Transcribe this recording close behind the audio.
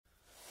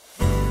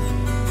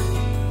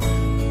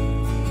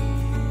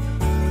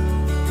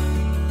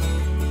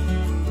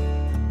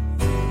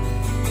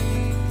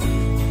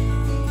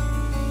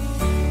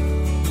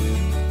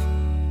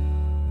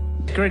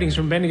greetings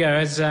from Bendigo.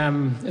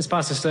 As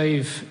Pastor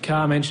Steve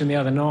Carr mentioned the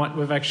other night,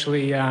 we've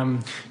actually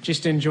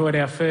just enjoyed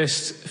our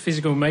first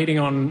physical meeting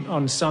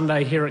on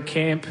Sunday here at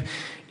camp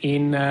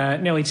in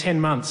nearly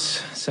 10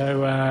 months.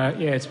 So,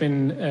 it's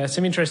been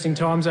some interesting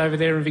times over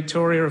there in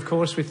Victoria, of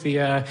course, with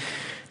the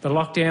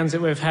lockdowns that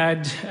we've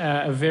had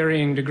of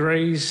varying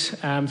degrees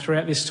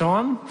throughout this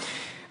time.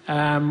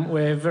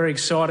 We're very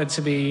excited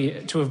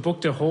to have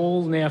booked a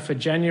hall now for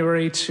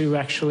January to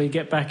actually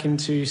get back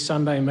into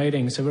Sunday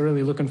meetings. So we're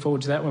really looking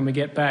forward to that when we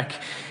get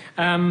back.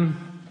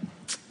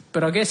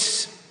 But I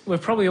guess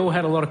we've probably all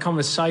had a lot of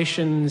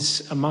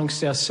conversations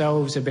amongst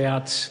ourselves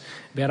about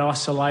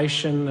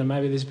isolation, and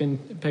maybe there's been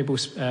people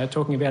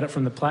talking about it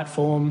from the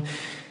platform.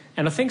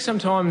 And I think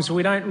sometimes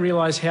we don't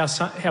realise how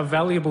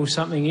valuable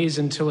something is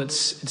until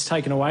it's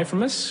taken away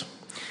from us.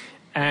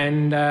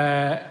 And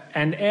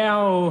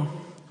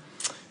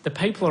the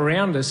people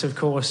around us, of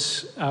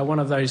course, are one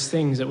of those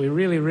things that we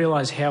really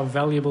realise how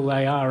valuable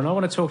they are. And I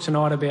want to talk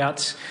tonight about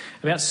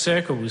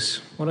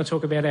circles. I want to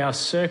talk about our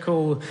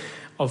circle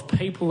of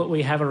people that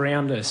we have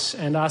around us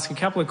and ask a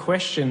couple of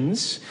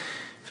questions.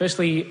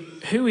 Firstly,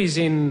 who is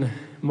in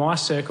my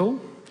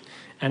circle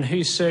and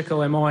whose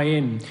circle am I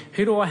in?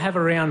 Who do I have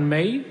around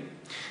me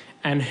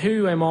and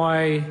who am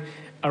I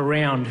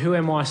around? Who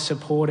am I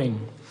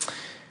supporting?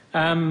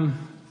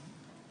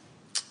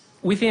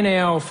 Within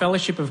our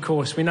fellowship, of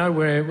course, we know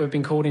we've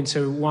been called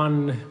into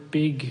one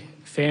big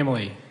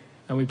family,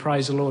 and we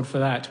praise the Lord for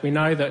that. We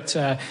know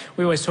that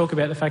we always talk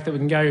about the fact that we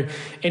can go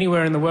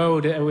anywhere in the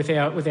world with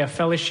our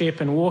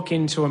fellowship and walk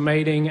into a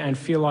meeting and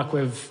feel like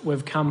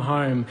we've come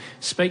home,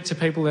 speak to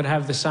people that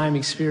have the same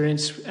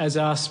experience as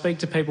us, speak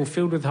to people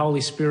filled with the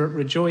Holy Spirit,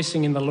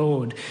 rejoicing in the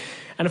Lord.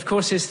 And of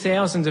course, there's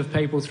thousands of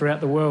people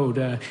throughout the world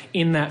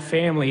in that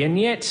family, and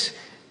yet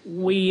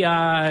we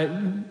are,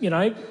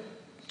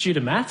 due to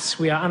maths,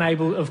 we are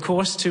unable, of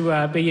course,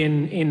 to be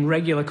in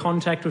regular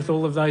contact with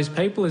all of those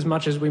people as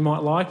much as we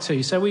might like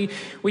to. So we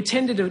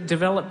tend to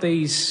develop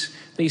these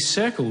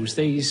circles,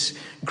 these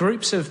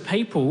groups of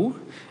people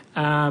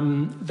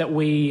that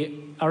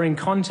we are in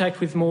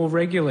contact with more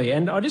regularly.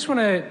 And I just want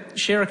to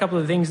share a couple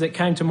of things that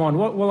came to mind.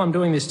 While I'm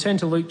doing this, turn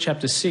to Luke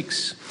chapter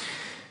 6.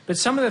 But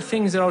some of the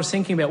things that I was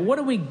thinking about, what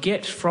do we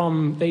get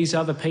from these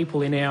other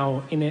people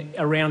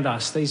around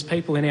us, these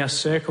people in our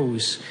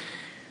circles?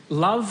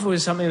 Love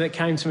was something that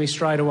came to me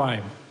straight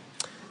away.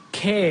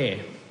 Care,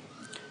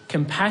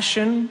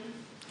 compassion,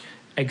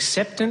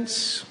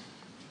 acceptance,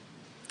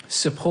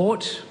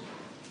 support,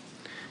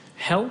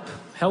 help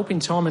in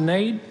time of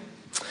need,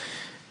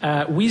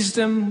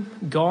 wisdom,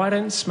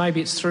 guidance.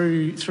 Maybe it's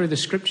through the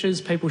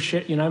scriptures. People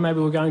share, maybe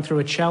we're going through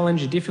a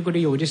challenge, a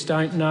difficulty, or we just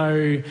don't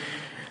know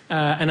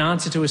an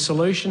answer to a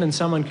solution, and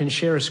someone can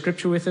share a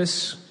scripture with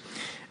us.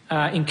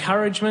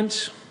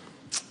 Encouragement.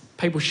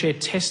 People share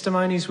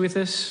testimonies with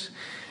us.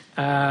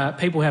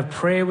 People have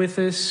prayer with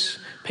us.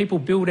 People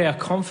build our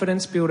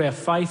confidence, build our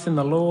faith in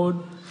the Lord.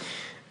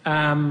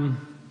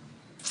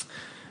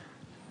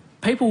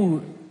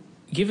 People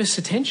give us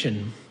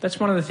attention. That's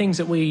one of the things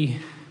that we,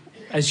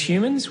 as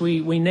humans,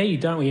 we need,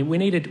 don't we?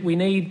 We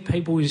need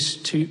people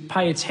to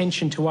pay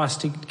attention to us,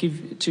 to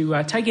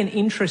take an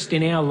interest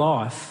in our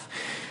life,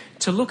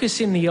 to look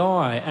us in the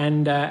eye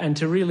and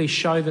to really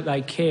show that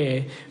they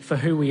care for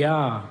who we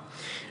are.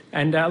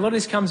 And a lot of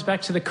this comes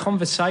back to the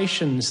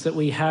conversations that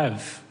we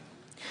have.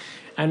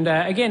 And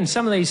again,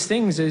 some of these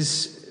things,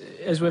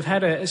 as we've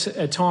had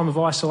a time of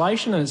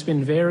isolation, and it's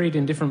been varied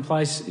in different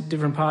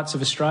parts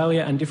of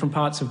Australia and different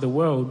parts of the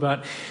world,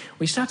 but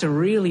we start to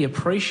really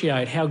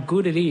appreciate how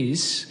good it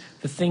is,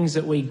 the things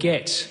that we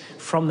get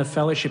from the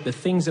fellowship, the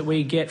things that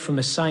we get from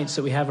the saints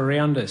that we have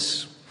around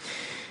us.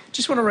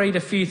 Just want to read a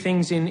few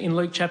things in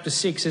Luke chapter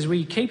 6 as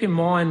we keep in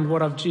mind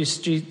what I've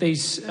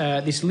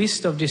this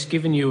list I've just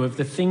given you of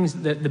the things,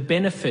 the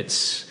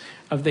benefits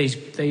of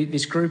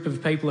this group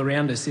of people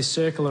around us, this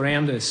circle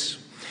around us.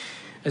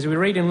 As we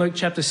read in Luke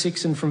chapter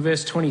 6 and from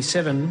verse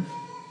 27,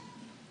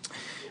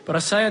 "But I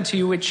say unto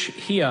you which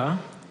hear,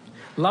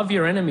 love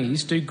your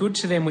enemies, do good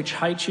to them which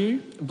hate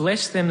you,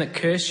 bless them that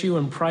curse you,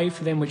 and pray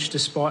for them which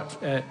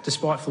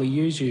despitefully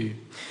use you.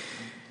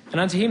 And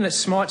unto him that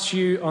smites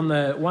you on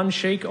the one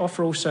cheek,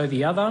 offer also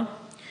the other.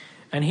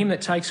 And him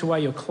that takes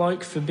away your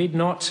cloak, forbid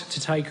not to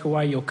take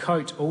away your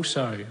coat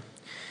also.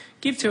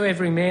 Give to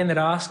every man that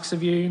asks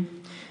of you,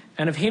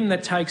 and of him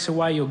that takes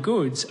away your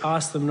goods,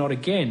 ask them not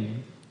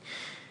again.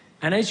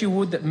 And as you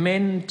would that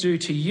men do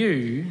to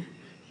you,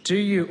 do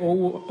you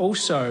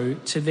also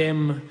to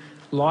them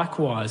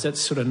likewise." That's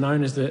sort of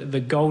known as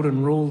the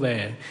golden rule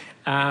there.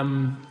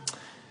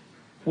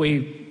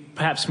 We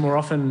perhaps more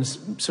often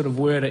sort of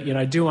word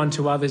it, do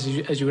unto others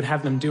as you would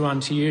have them do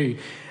unto you.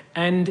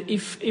 And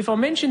if I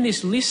mention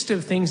this list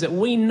of things that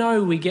we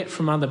know we get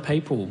from other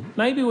people,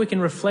 maybe we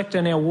can reflect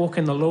on our walk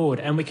in the Lord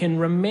and we can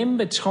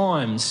remember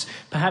times,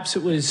 perhaps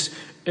it was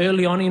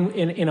early on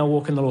in our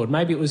walk in the Lord.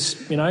 Maybe it was,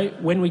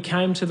 when we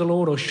came to the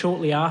Lord or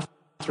shortly after.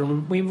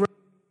 And we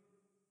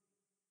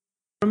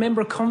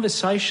remember a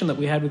conversation that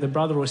we had with a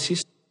brother or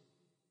sister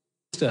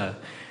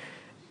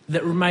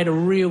that made a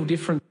real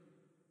difference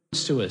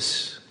to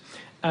us.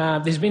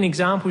 There's been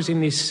examples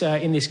in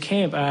this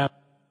camp. I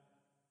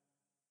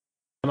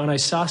know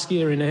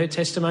Saskia in her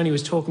testimony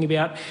was talking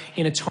about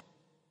in a time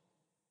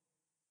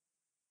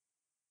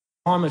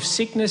of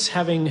sickness,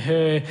 having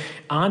her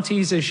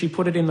aunties, as she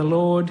put it, in the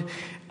Lord,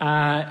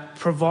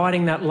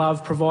 providing that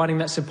love, providing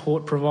that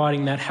support,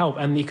 providing that help.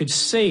 And you could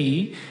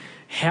see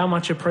how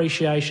much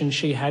appreciation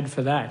she had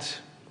for that.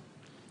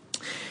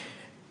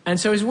 And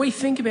so as we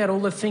think about all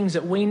the things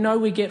that we know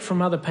we get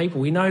from other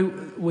people, we know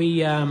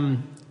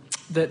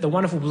the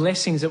wonderful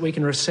blessings that we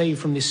can receive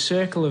from this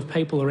circle of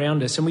people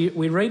around us. And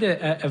we read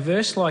a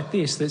verse like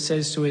this that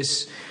says to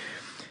us,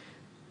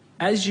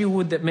 "As you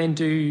would that men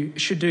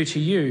should do to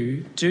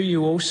you, do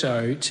you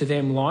also to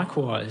them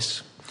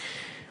likewise."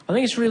 I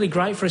think it's really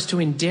great for us to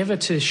endeavour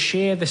to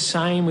share the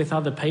same with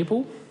other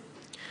people.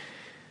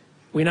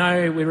 We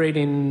read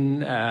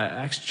in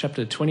Acts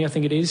chapter 20, I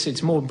think it is,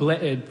 it's more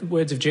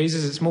words of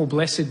Jesus, it's more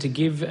blessed to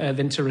give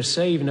than to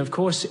receive. And of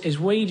course, as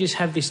we just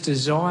have this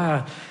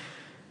desire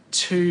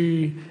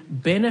to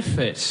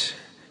benefit,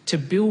 to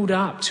build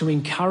up, to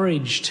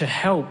encourage, to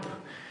help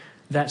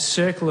that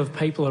circle of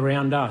people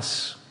around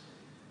us.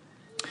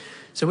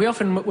 So we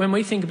often, when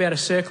we think about a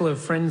circle of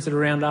friends that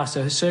are around us,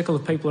 a circle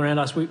of people around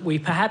us, we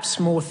perhaps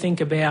more think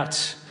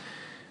about,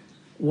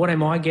 what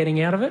am I getting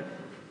out of it?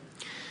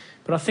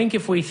 But I think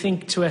if we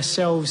think to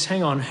ourselves,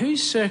 hang on,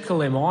 whose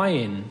circle am I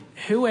in?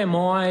 Who am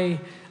I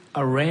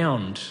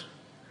around?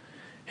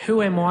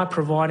 Who am I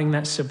providing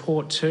that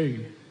support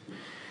to?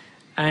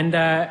 And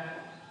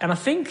I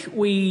think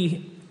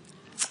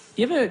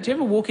do you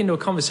ever walk into a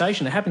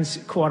conversation? It happens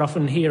quite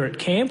often here at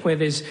camp where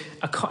there's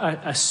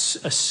a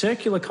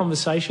circular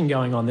conversation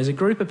going on. There's a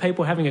group of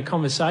people having a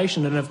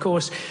conversation, and of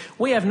course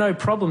we have no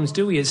problems,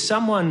 do we? As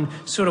someone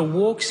sort of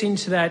walks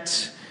into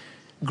that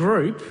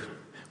group,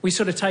 we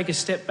sort of take a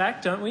step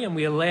back, don't we? And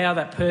we allow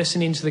that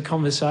person into the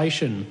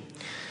conversation.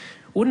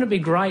 Wouldn't it be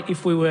great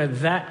if we were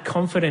that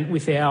confident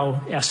with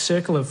our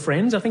circle of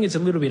friends? I think it's a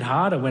little bit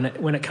harder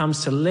when it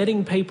comes to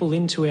letting people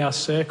into our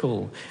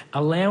circle,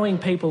 allowing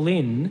people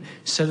in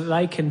so that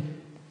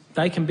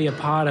they can be a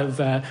part of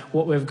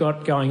what we've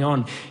got going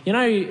on. You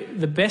know,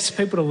 the best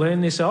people to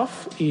learn this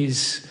off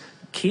is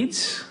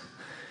kids.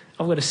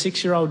 I've got a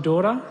 6-year-old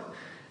daughter,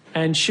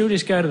 and she'll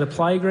just go to the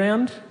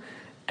playground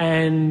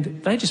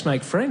and they just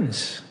make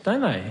friends,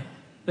 don't they?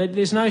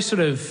 There's no sort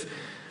of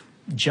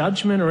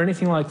judgment or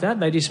anything like that.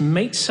 They just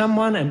meet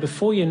someone, and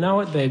before you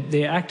know it,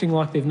 they're acting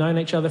like they've known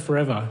each other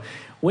forever.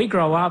 We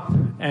grow up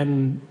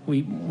and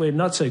we're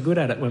not so good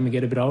at it when we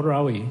get a bit older,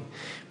 are we?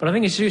 But I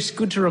think it's just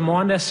good to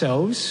remind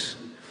ourselves,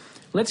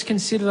 let's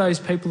consider those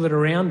people that are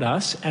around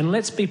us, and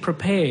let's be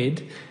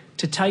prepared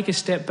to take a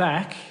step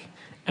back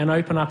and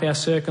open up our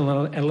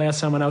circle and allow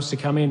someone else to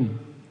come in.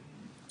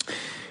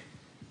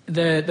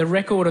 The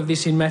record of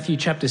this in Matthew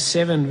chapter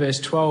 7 verse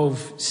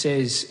 12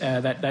 says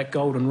that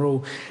golden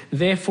rule,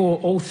 "Therefore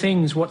all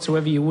things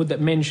whatsoever you would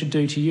that men should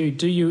do to you,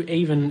 do you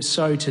even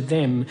so to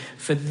them,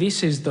 for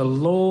this is the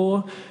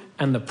law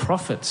and the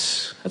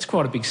prophets." That's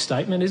quite a big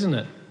statement, isn't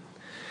it?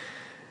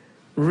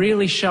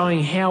 Really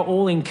showing how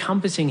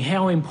all-encompassing,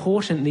 how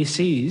important this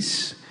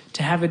is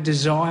to have a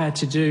desire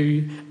to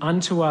do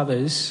unto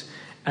others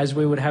as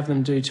we would have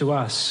them do to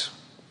us.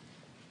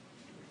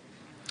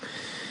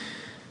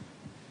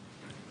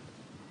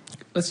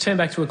 Let's turn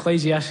back to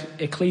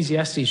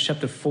Ecclesiastes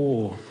chapter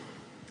 4.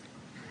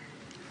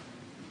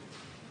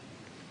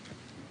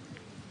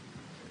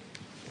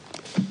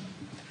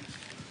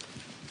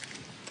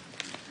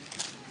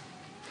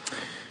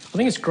 I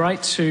think it's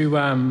great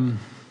to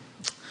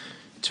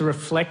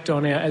reflect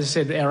on as I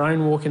said, our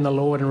own walk in the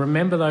Lord, and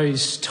remember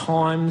those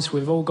times,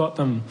 we've all got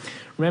them.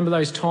 Remember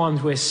those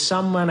times where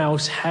someone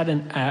else had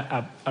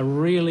a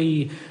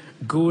really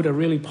good, a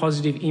really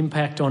positive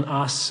impact on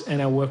us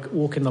and our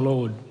walk in the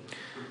Lord.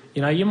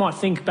 You know, you might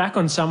think back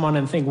on someone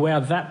and think, wow,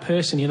 that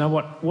person, you know,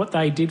 what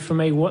they did for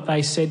me, what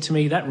they said to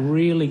me, that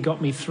really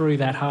got me through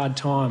that hard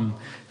time.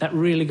 That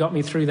really got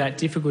me through that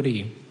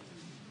difficulty.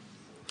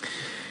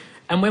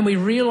 And when we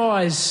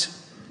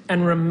realise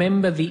and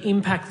remember the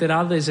impact that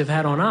others have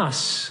had on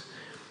us,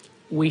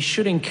 we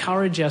should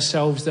encourage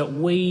ourselves that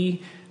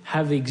we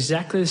have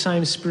exactly the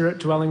same spirit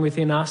dwelling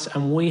within us,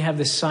 and we have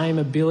the same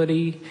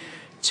ability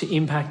to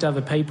impact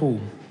other people.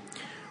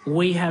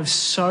 We have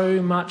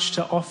so much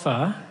to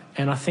offer.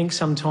 And I think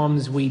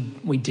sometimes we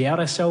doubt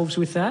ourselves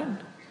with that.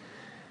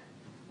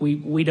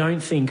 We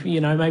don't think,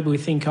 you know, maybe we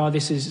think, oh,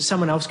 this is,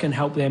 someone else can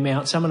help them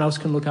out, someone else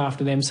can look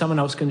after them, someone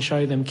else can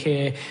show them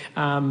care.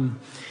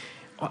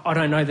 I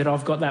don't know that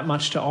I've got that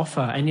much to offer.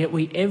 And yet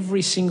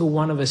every single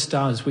one of us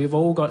does. We've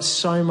all got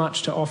so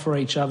much to offer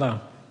each other.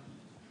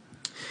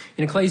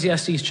 In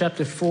Ecclesiastes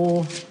chapter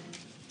 4,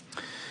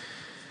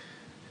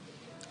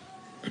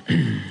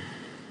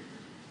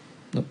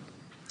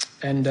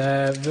 and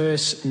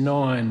verse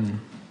 9.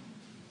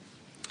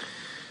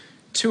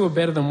 "Two are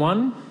better than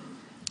one,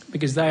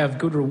 because they have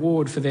good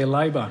reward for their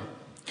labour.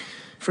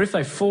 For if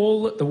they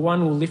fall, the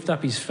one will lift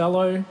up his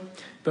fellow,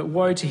 but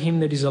woe to him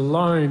that is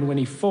alone when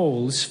he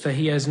falls, for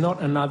he has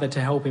not another to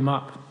help him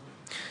up.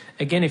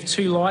 Again, if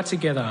two lie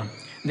together,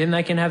 then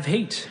they can have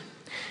heat.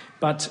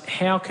 But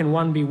how can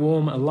one be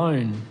warm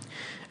alone?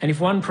 And if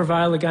one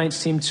prevail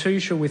against him, two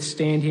shall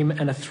withstand him,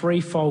 and a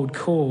threefold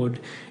cord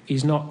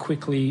is not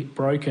quickly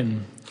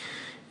broken.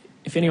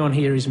 If anyone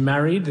here is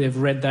married, they've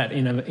read that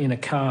in a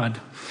card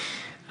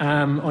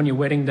on your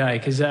wedding day,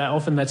 because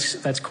often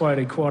that's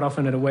quoted quite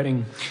often at a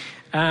wedding.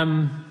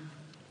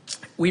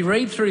 We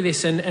read through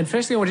this, and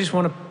firstly I just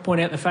want to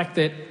point out the fact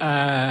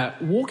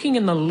that walking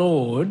in the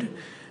Lord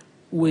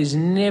was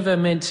never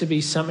meant to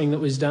be something that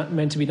was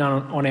meant to be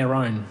done on our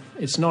own.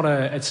 It's not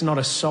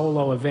a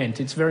solo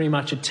event. It's very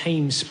much a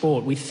team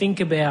sport. We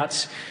think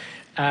about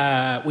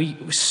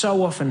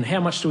so often, how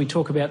much do we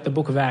talk about the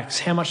book of Acts?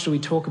 How much do we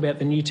talk about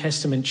the New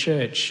Testament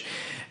church?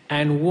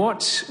 And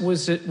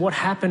what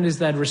happened as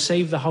they'd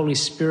received the Holy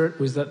Spirit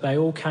was that they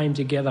all came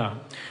together.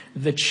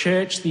 The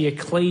church, the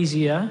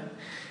ecclesia,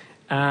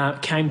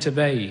 came to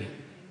be.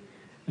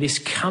 This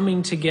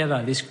coming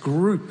together, this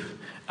group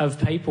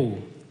of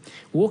people.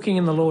 Walking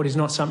in the Lord is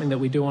not something that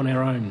we do on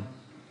our own.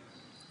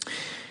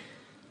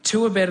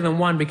 Two are better than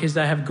one because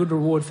they have good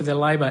reward for their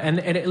labour. And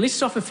it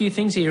lists off a few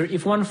things here.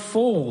 If one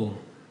fall,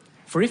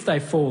 for if they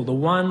fall, the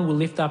one will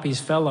lift up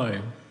his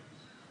fellow.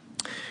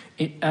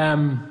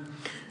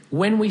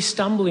 When we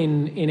stumble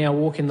in our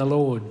walk in the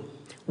Lord,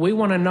 we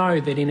want to know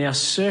that in our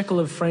circle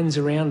of friends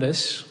around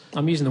us,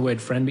 I'm using the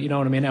word friend, but you know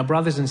what I mean, our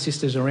brothers and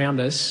sisters around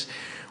us,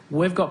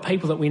 we've got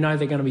people that we know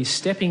they're going to be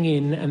stepping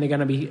in and they're going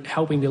to be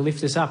helping to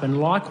lift us up. And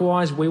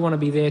likewise, we want to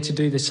be there to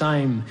do the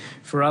same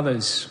for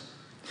others.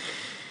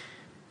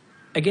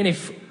 Again,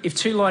 if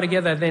two lie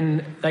together,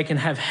 then they can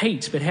have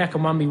heat, but how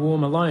can one be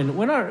warm alone?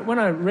 When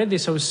I read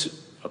this, I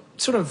was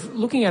sort of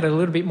looking at it a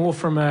little bit more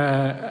from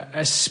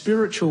a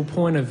spiritual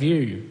point of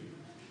view.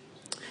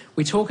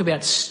 We talk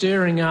about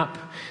stirring up,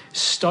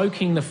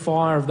 stoking the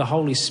fire of the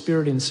Holy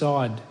Spirit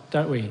inside,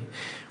 don't we?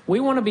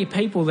 We want to be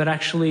people that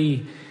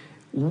actually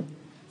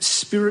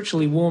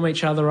spiritually warm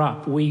each other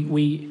up.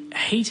 We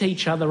heat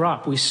each other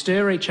up. We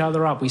stir each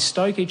other up. We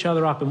stoke each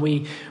other up, and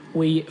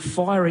we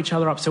fire each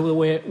other up.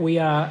 So we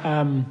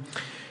are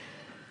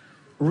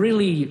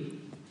really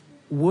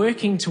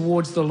working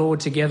towards the Lord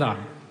together.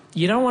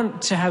 You don't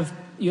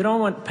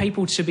want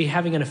people to be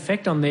having an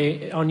effect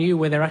on you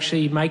where they're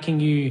actually making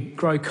you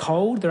grow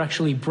cold. They're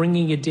actually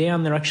bringing you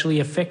down. They're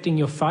actually affecting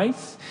your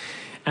faith.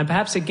 And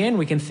perhaps, again,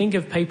 we can think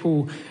of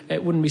people,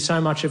 it wouldn't be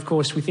so much, of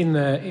course, within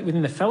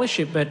the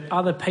fellowship, but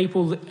other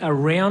people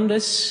around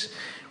us,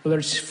 whether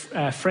it's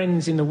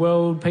friends in the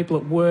world, people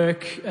at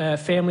work,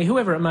 family,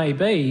 whoever it may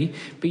be,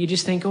 but you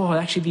just think, oh,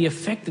 actually the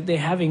effect that they're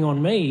having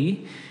on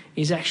me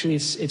is actually,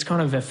 it's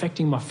kind of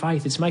affecting my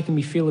faith. It's making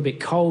me feel a bit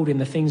cold in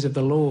the things of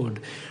the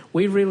Lord.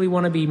 We really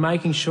want to be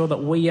making sure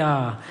that we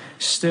are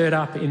stirred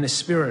up in the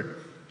Spirit.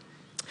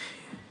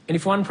 And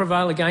if one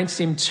prevail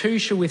against him, two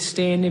shall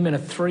withstand him, and a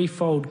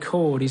threefold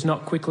cord is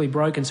not quickly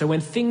broken. So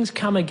when things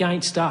come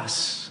against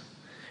us,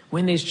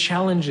 when there's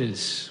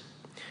challenges,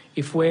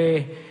 if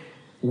we're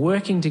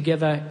working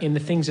together in the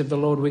things of the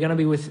Lord, we're going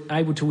to be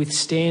able to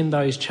withstand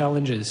those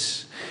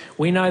challenges.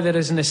 We know that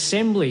as an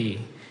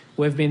assembly,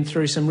 we've been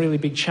through some really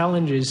big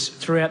challenges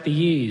throughout the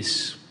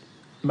years.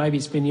 Maybe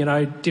it's been,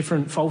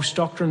 different false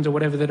doctrines or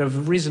whatever that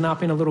have risen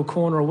up in a little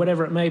corner or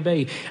whatever it may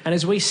be. And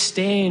as we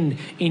stand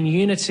in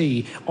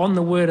unity on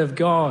the Word of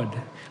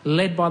God,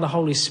 led by the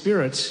Holy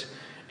Spirit,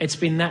 it's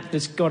been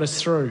that's got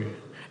us through.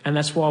 And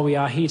that's why we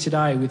are here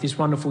today with this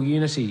wonderful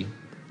unity.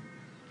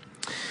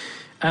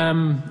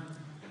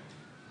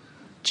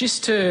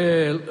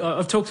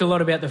 I've talked a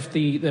lot about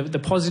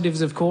the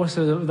positives, of course,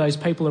 of those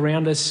people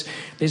around us.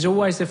 There's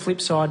always the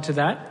flip side to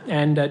that.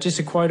 And just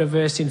to quote a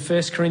verse in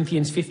 1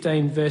 Corinthians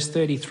 15, verse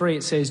 33,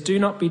 it says, "Do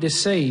not be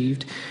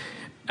deceived."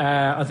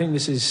 I think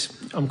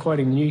I'm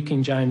quoting the New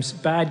King James,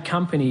 "Bad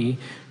company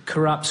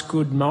corrupts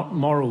good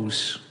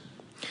morals."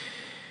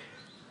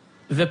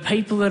 The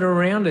people that are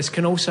around us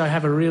can also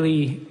have a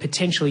really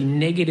potentially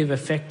negative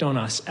effect on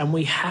us, and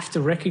we have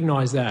to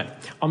recognise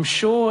that. I'm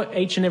sure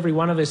each and every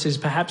one of us has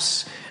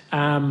perhaps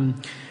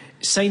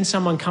seen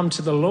someone come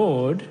to the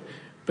Lord,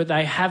 but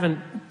they haven't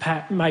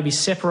maybe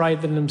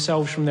separated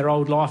themselves from their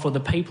old life or the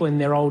people in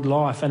their old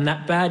life, and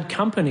that bad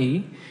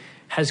company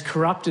has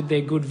corrupted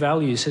their good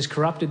values, has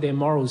corrupted their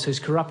morals, has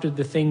corrupted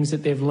the things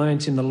that they've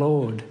learnt in the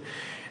Lord.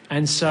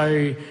 And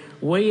so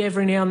we,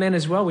 every now and then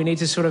as well, we need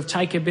to sort of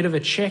take a bit of a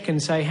check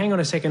and say, hang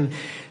on a second,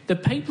 the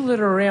people that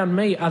are around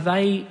me, are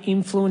they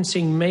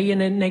influencing me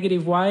in a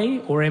negative way,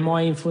 or am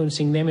I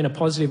influencing them in a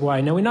positive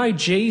way? Now, we know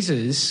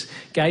Jesus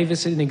gave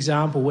us an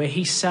example where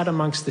he sat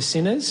amongst the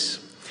sinners.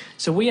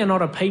 So we are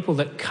not a people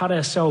that cut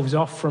ourselves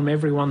off from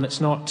everyone that's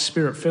not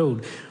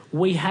Spirit-filled.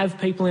 We have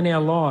people in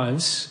our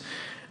lives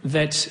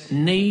that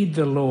need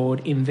the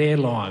Lord in their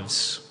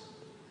lives.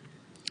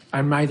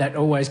 And may that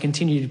always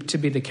continue to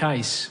be the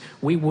case.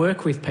 We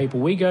work with people.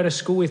 We go to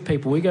school with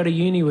people. We go to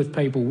uni with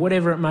people,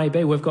 whatever it may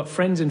be. We've got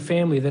friends and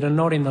family that are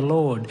not in the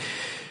Lord.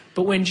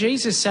 But when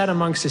Jesus sat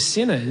amongst the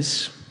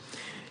sinners,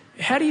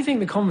 how do you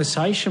think the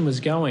conversation was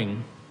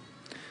going?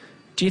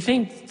 Do you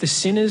think the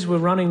sinners were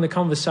running the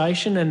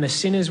conversation and the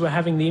sinners were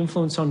having the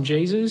influence on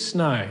Jesus?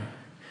 No.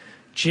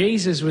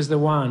 Jesus was the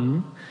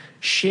one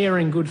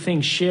sharing good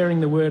things,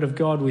 sharing the word of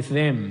God with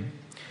them.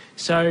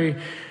 So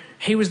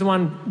he was the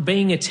one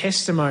being a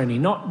testimony,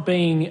 not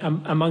being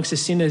amongst the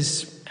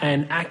sinners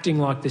and acting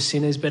like the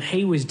sinners, but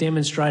he was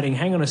demonstrating,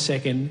 hang on a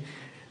second,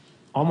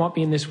 I might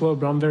be in this world,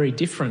 but I'm very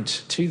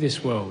different to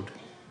this world.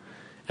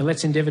 And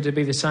let's endeavour to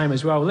be the same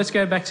as well. Let's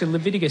go back to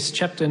Leviticus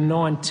chapter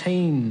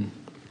 19.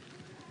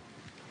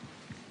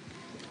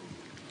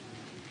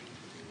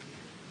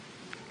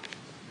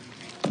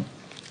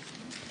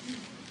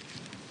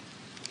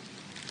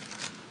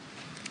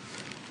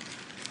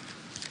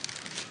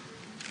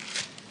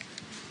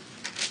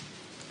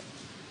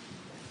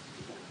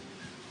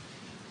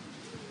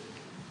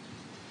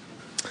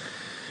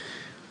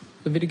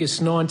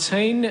 Leviticus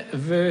 19,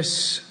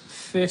 verse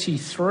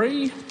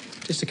 33.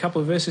 Just a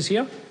couple of verses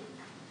here.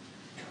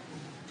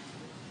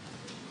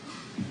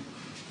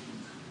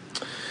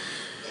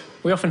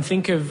 We often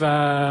think of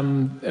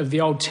the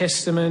Old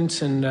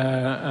Testament and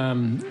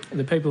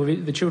the people,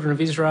 the children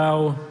of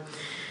Israel,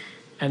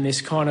 and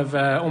this kind of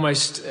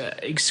almost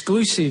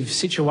exclusive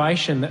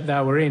situation that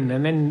they were in.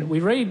 And then we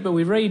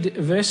read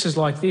verses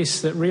like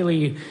this that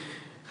really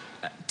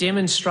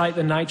demonstrate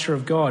the nature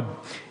of God.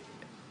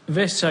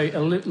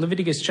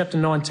 Leviticus chapter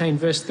 19,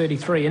 verse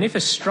 33. And if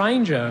a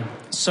stranger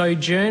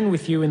sojourn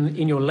with you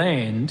in your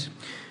land,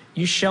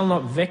 you shall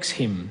not vex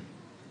him.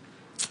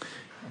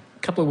 A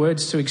couple of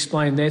words to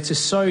explain there. To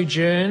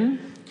sojourn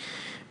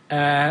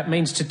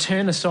means to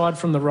turn aside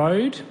from the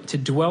road, to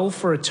dwell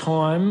for a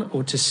time,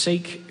 or to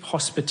seek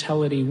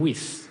hospitality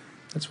with.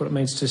 That's what it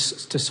means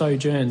to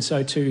sojourn.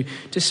 So to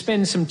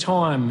spend some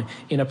time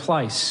in a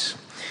place,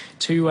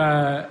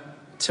 to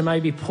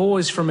maybe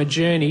pause from a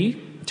journey,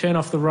 turn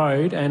off the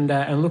road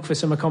and look for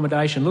some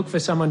accommodation, look for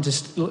somewhere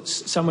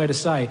to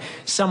stay,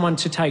 someone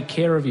to take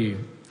care of you.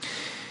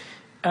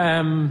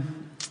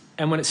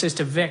 And when it says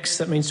to vex,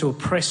 that means to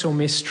oppress or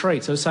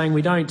mistreat. So it's saying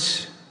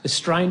the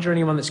stranger,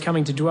 anyone that's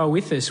coming to dwell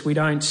with us, we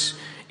don't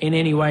in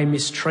any way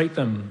mistreat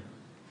them.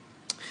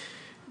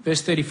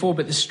 Verse 34,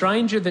 but the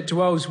stranger that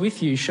dwells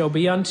with you shall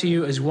be unto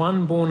you as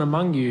one born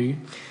among you,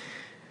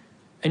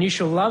 and you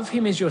shall love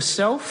him as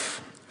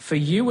yourself, for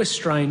you were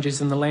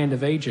strangers in the land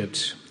of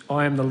Egypt.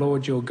 I am the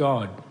Lord your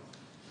God.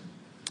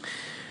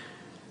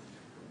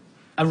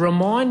 A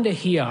reminder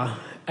here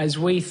as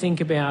we think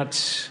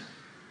about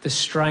the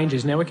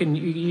strangers. Now, we can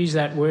use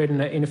that word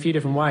in a few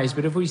different ways,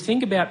 but if we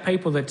think about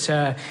people that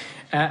are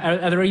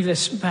either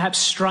perhaps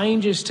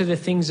strangers to the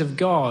things of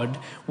God,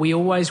 we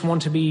always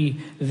want to be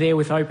there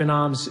with open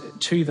arms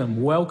to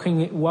them,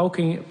 welcoming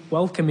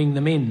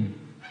them in.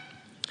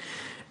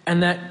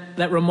 And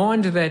that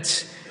reminder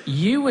that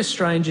you were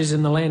strangers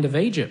in the land of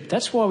Egypt.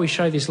 That's why we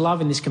show this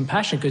love and this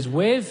compassion, because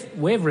we've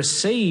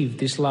received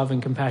this love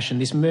and compassion,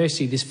 this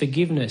mercy, this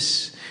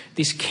forgiveness,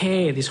 this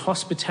care, this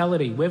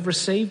hospitality. We've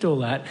received all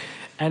that,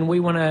 and we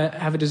want to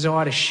have a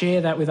desire to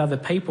share that with other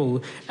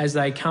people as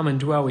they come and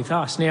dwell with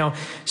us. Now,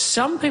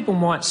 some people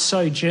might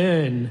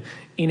sojourn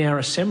in our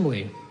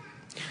assembly.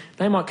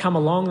 They might come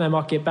along, they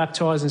might get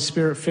baptised and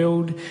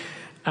Spirit-filled,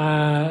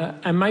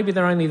 and maybe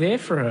they're only there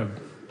for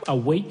a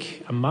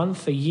week, a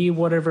month, a year,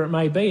 whatever it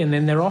may be, and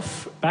then they're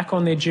off back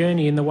on their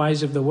journey in the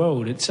ways of the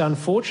world. It's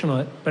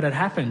unfortunate, but it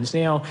happens.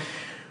 Now,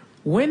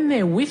 when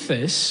they're with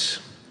us,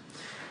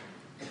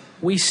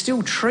 we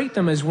still treat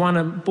them as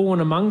one born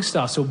amongst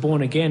us or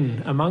born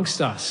again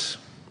amongst us.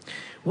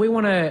 We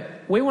want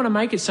to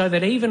make it so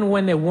that even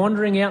when they're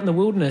wandering out in the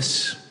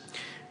wilderness,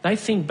 they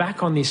think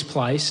back on this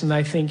place and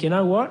they think, you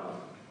know what?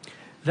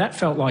 That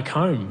felt like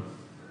home.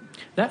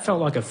 That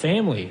felt like a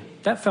family.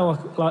 That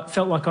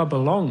felt like I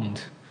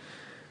belonged.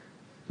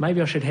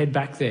 Maybe I should head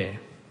back there.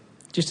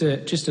 Just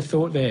a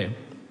thought there.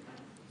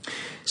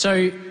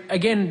 So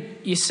again,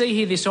 you see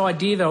here this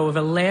idea though of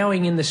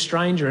allowing in the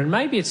stranger, and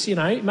maybe it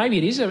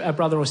is a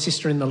brother or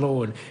sister in the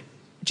Lord,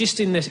 just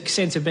in the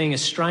sense of being a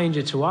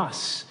stranger to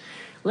us.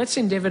 Let's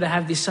endeavour to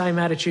have this same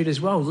attitude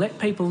as well. Let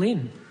people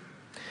in.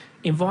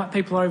 Invite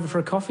people over for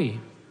a coffee.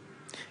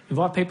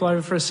 Invite people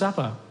over for a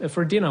supper,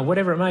 for a dinner,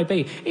 whatever it may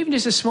be. Even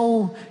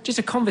just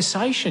a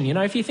conversation. You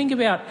know, if you think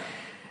about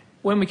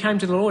when we came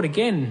to the Lord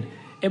again,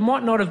 it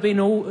might not have been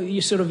all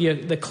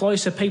the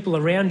closer people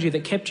around you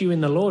that kept you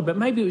in the Lord, but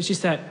maybe it was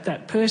just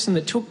that person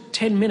that took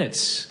 10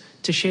 minutes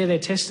to share their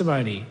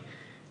testimony,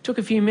 took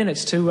a few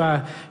minutes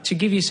to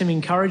give you some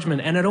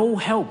encouragement, and it all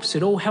helps.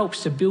 It all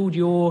helps to build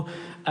your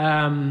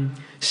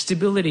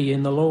stability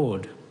in the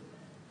Lord.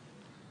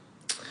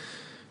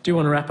 Do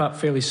want to wrap up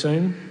fairly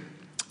soon.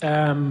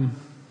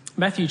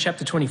 Matthew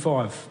chapter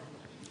 25.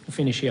 We'll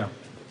finish here.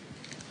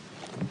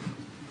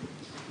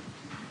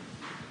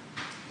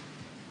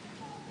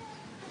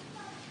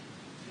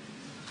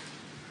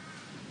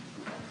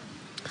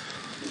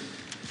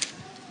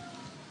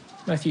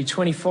 Matthew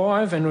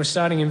 25, and we're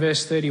starting in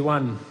verse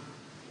 31.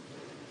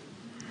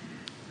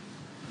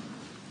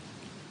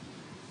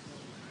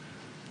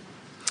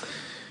 It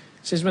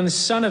says, when the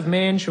Son of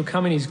Man shall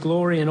come in his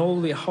glory and all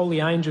the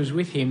holy angels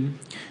with him,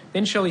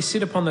 then shall he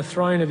sit upon the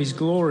throne of his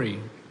glory.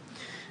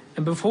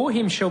 And before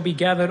him shall be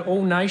gathered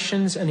all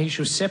nations, and he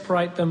shall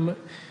separate them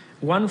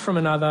one from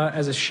another,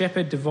 as a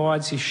shepherd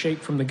divides his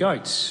sheep from the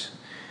goats.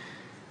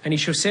 And he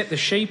shall set the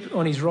sheep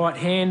on his right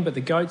hand, but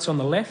the goats on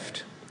the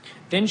left.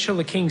 Then shall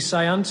the king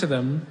say unto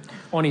them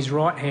on his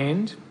right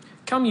hand,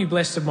 Come, you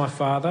blessed of my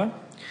Father,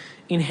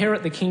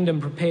 inherit the kingdom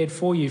prepared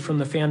for you from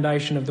the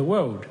foundation of the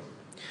world.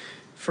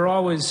 For I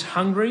was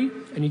hungry,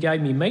 and you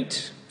gave me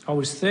meat. I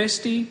was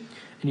thirsty,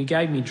 and you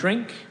gave me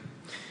drink.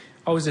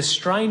 I was a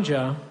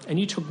stranger, and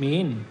you took me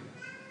in.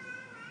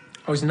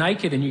 I was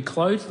naked, and you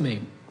clothed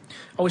me.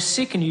 I was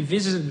sick, and you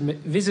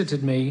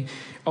visited me.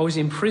 I was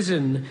in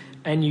prison,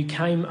 and you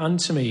came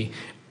unto me.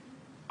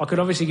 I could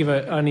obviously give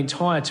an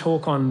entire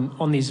talk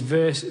on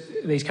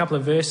these couple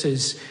of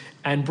verses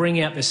and bring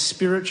out the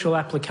spiritual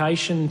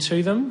application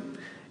to them.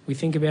 We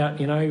think about,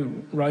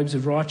 robes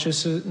of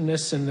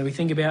righteousness, and we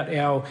think about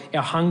our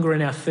hunger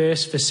and our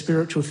thirst for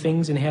spiritual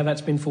things and how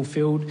that's been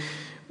fulfilled.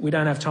 We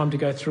don't have time to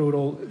go through it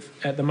all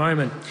at the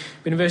moment.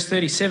 But in verse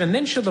 37,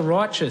 Then shall the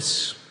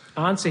righteous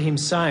answer him,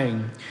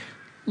 saying,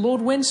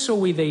 Lord, when saw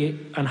we thee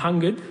an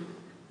hungered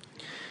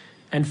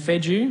and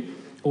fed you,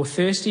 or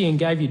thirsty and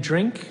gave you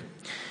drink?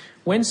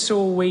 When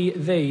saw we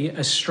thee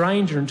a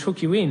stranger and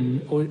took you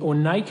in, or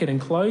naked and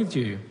clothed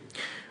you?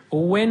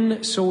 Or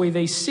when saw we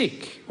thee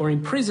sick, or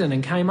in prison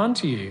and came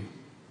unto you?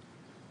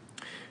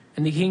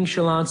 And the king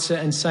shall answer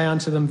and say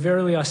unto them,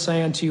 Verily I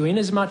say unto you,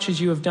 inasmuch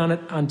as you have done it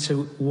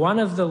unto one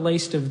of the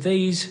least of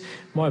these,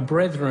 my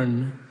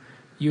brethren,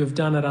 you have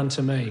done it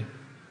unto me.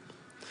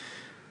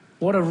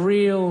 What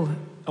a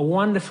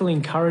wonderful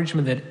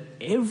encouragement that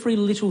every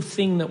little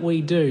thing that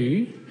we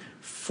do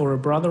for a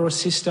brother or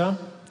sister,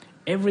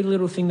 every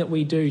little thing that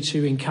we do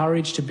to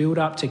encourage, to build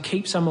up, to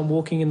keep someone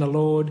walking in the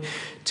Lord,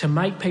 to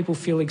make people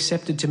feel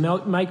accepted, to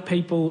make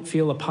people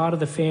feel a part of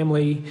the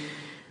family,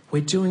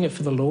 we're doing it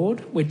for the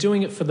Lord. We're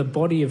doing it for the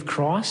body of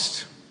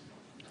Christ.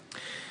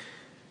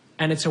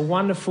 And it's a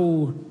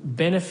wonderful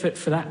benefit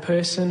for that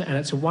person, and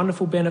it's a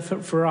wonderful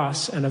benefit for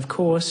us. And of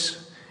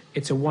course,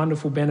 it's a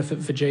wonderful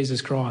benefit for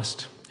Jesus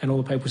Christ. And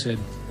all the people said,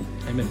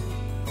 Amen.